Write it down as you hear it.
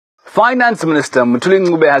Finance Minister Mthuli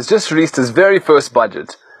Ncube has just released his very first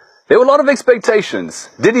budget. There were a lot of expectations.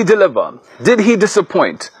 Did he deliver? Did he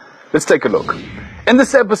disappoint? Let's take a look. In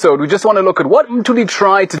this episode, we just want to look at what Mthuli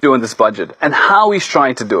tried to do in this budget and how he's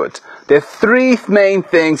trying to do it. There are three main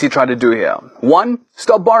things he tried to do here. 1,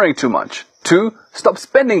 stop borrowing too much. 2, stop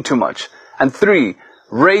spending too much. And 3,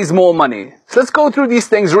 raise more money. So let's go through these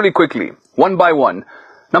things really quickly, one by one.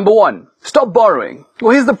 Number 1, stop borrowing.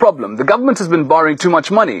 Well, here's the problem. The government has been borrowing too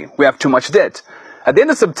much money. We have too much debt. At the end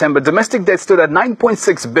of September, domestic debt stood at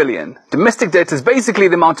 9.6 billion. Domestic debt is basically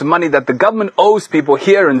the amount of money that the government owes people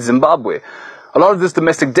here in Zimbabwe. A lot of this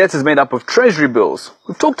domestic debt is made up of treasury bills.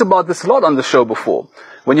 We've talked about this a lot on the show before.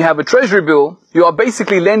 When you have a treasury bill, you are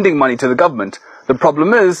basically lending money to the government. The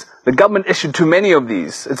problem is, the government issued too many of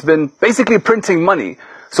these. It's been basically printing money.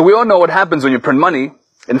 So we all know what happens when you print money.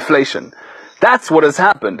 Inflation. That's what has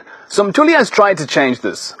happened. So Mthuli has tried to change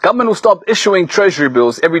this. Government will stop issuing treasury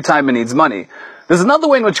bills every time it needs money. There's another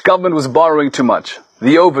way in which government was borrowing too much.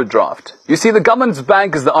 The overdraft. You see, the government's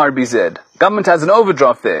bank is the RBZ. Government has an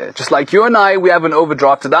overdraft there. Just like you and I, we have an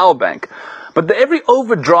overdraft at our bank. But every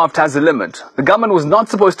overdraft has a limit. The government was not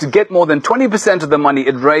supposed to get more than 20% of the money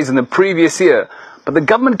it raised in the previous year. But the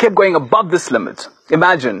government kept going above this limit.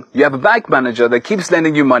 Imagine, you have a bank manager that keeps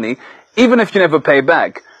lending you money, even if you never pay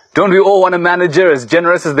back. Don't we all want a manager as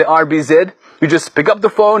generous as the RBZ? You just pick up the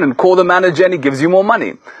phone and call the manager and he gives you more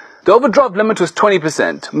money. The overdraft limit was 20%.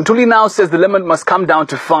 Mthuli now says the limit must come down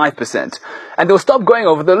to 5%. And they'll stop going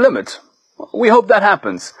over the limit. We hope that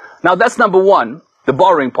happens. Now that's number 1, the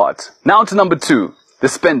borrowing part. Now to number 2, the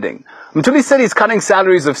spending. Mthuli said he's cutting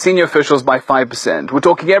salaries of senior officials by 5%. We're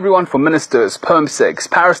talking everyone from ministers, perm secs,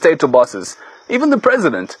 parastatal bosses, even the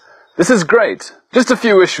president. This is great. Just a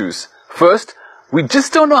few issues. First, we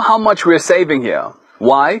just don't know how much we're saving here.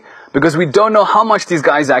 Why? Because we don't know how much these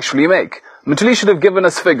guys actually make. Mthuli should have given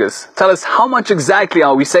us figures. Tell us how much exactly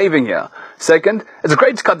are we saving here. Second, it's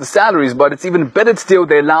great to cut the salaries, but it's even better to steal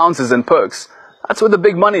their allowances and perks. That's where the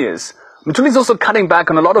big money is. Mthuli's also cutting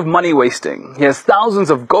back on a lot of money wasting. He has thousands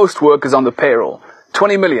of ghost workers on the payroll.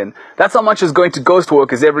 20 million. That's how much is going to ghost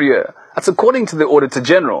workers every year. That's according to the Auditor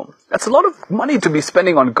General. That's a lot of money to be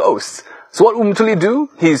spending on ghosts. So what will Mthuli do?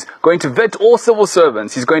 He's going to vet all civil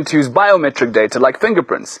servants. He's going to use biometric data like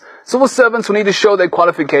fingerprints. Civil servants will need to show their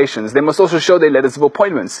qualifications. They must also show their letters of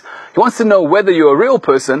appointments. He wants to know whether you're a real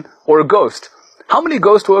person or a ghost. How many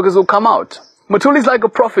ghost workers will come out? Mthuli's like a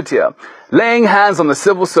prophet here, laying hands on the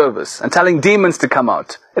civil service and telling demons to come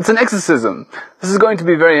out. It's an exorcism. This is going to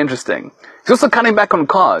be very interesting. He's also cutting back on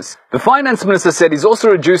cars. The finance minister said he's also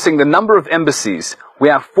reducing the number of embassies. We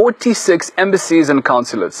have 46 embassies and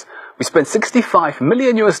consulates. We spend $65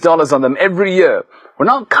 million on them every year. We're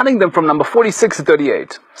now cutting them from number 46 to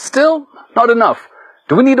 38. Still, not enough.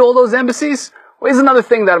 Do we need all those embassies? Well, here's another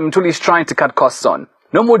thing that Mthuli's trying to cut costs on.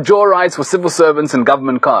 No more jaw rides for civil servants and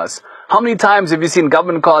government cars. How many times have you seen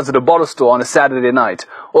government cars at a bottle store on a Saturday night?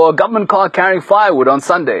 Or a government car carrying firewood on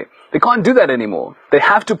Sunday? They can't do that anymore. They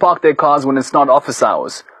have to park their cars when it's not office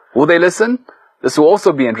hours. Will they listen? This will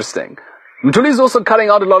also be interesting. Mthuli is also cutting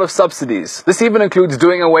out a lot of subsidies. This even includes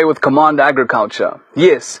doing away with command agriculture.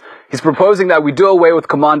 Yes, he's proposing that we do away with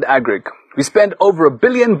command agric. We spend over $1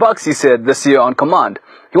 billion, he said, this year on command.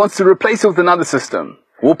 He wants to replace it with another system.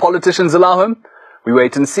 Will politicians allow him? We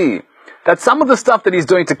wait and see. That's some of the stuff that he's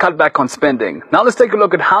doing to cut back on spending. Now let's take a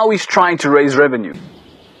look at how he's trying to raise revenue.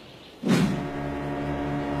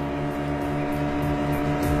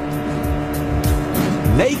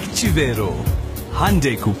 Lake Chivero,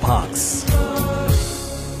 Handeku Parks.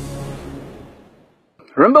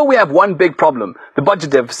 Remember, we have one big problem, the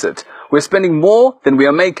budget deficit. We're spending more than we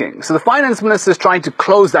are making. So the finance minister is trying to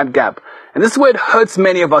close that gap. And this is where it hurts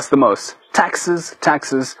many of us the most. Taxes,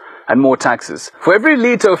 taxes, and more taxes. For every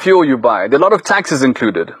litre of fuel you buy, there are a lot of taxes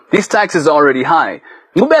included. These taxes are already high.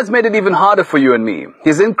 Ncube has made it even harder for you and me.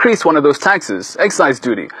 He's increased one of those taxes, excise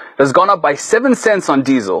duty. It has gone up by 7 cents on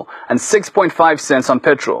diesel and 6.5 cents on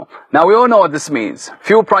petrol. Now we all know what this means.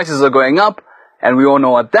 Fuel prices are going up, and we all know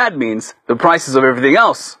what that means. The prices of everything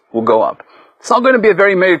else will go up. It's not going to be a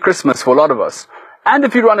very Merry Christmas for a lot of us. And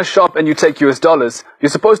if you run a shop and you take US dollars, you're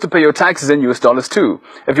supposed to pay your taxes in US dollars too.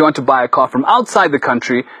 If you want to buy a car from outside the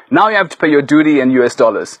country, now you have to pay your duty in US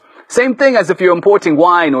dollars. Same thing as if you're importing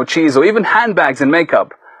wine or cheese or even handbags and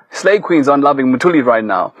makeup. Slave queens aren't loving Mthuli right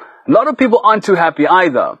now. A lot of people aren't too happy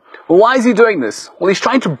either. Well, why is he doing this? Well, he's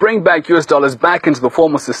trying to bring back US dollars back into the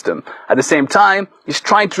formal system. At the same time, he's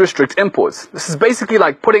trying to restrict imports. This is basically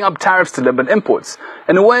like putting up tariffs to limit imports.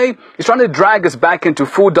 In a way, he's trying to drag us back into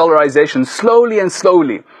full dollarization slowly and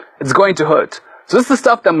slowly. It's going to hurt. So this is the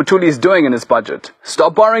stuff that Mthuli is doing in his budget.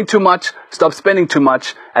 Stop borrowing too much, stop spending too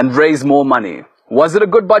much, and raise more money. Was it a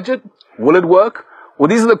good budget? Will it work? Well,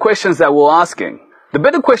 these are the questions that we're asking. The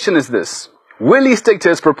better question is this. Will he stick to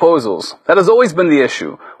his proposals? That has always been the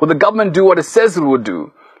issue. Will the government do what it says it will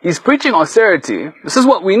do? He's preaching austerity. This is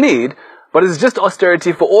what we need, but it's just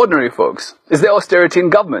austerity for ordinary folks. Is there austerity in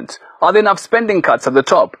government? Are there enough spending cuts at the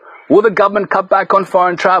top? Will the government cut back on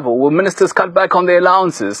foreign travel? Will ministers cut back on their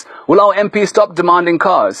allowances? Will our MPs stop demanding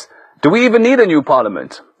cars? Do we even need a new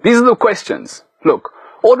parliament? These are the questions. Look,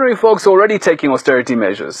 ordinary folks are already taking austerity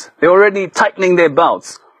measures. They're already tightening their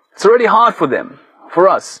belts. It's already hard for them, for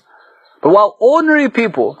us. But while ordinary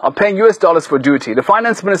people are paying US dollars for duty, the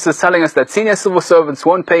finance minister is telling us that senior civil servants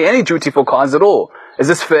won't pay any duty for cars at all. Is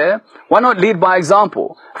this fair? Why not lead by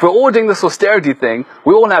example? If we're all doing this austerity thing,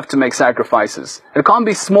 we all have to make sacrifices. It can't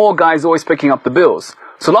be small guys always picking up the bills.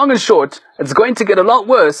 So long and short, it's going to get a lot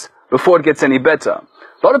worse before it gets any better.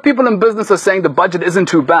 A lot of people in business are saying the budget isn't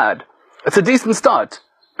too bad. It's a decent start.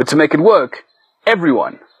 But to make it work,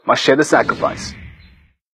 everyone must share the sacrifice.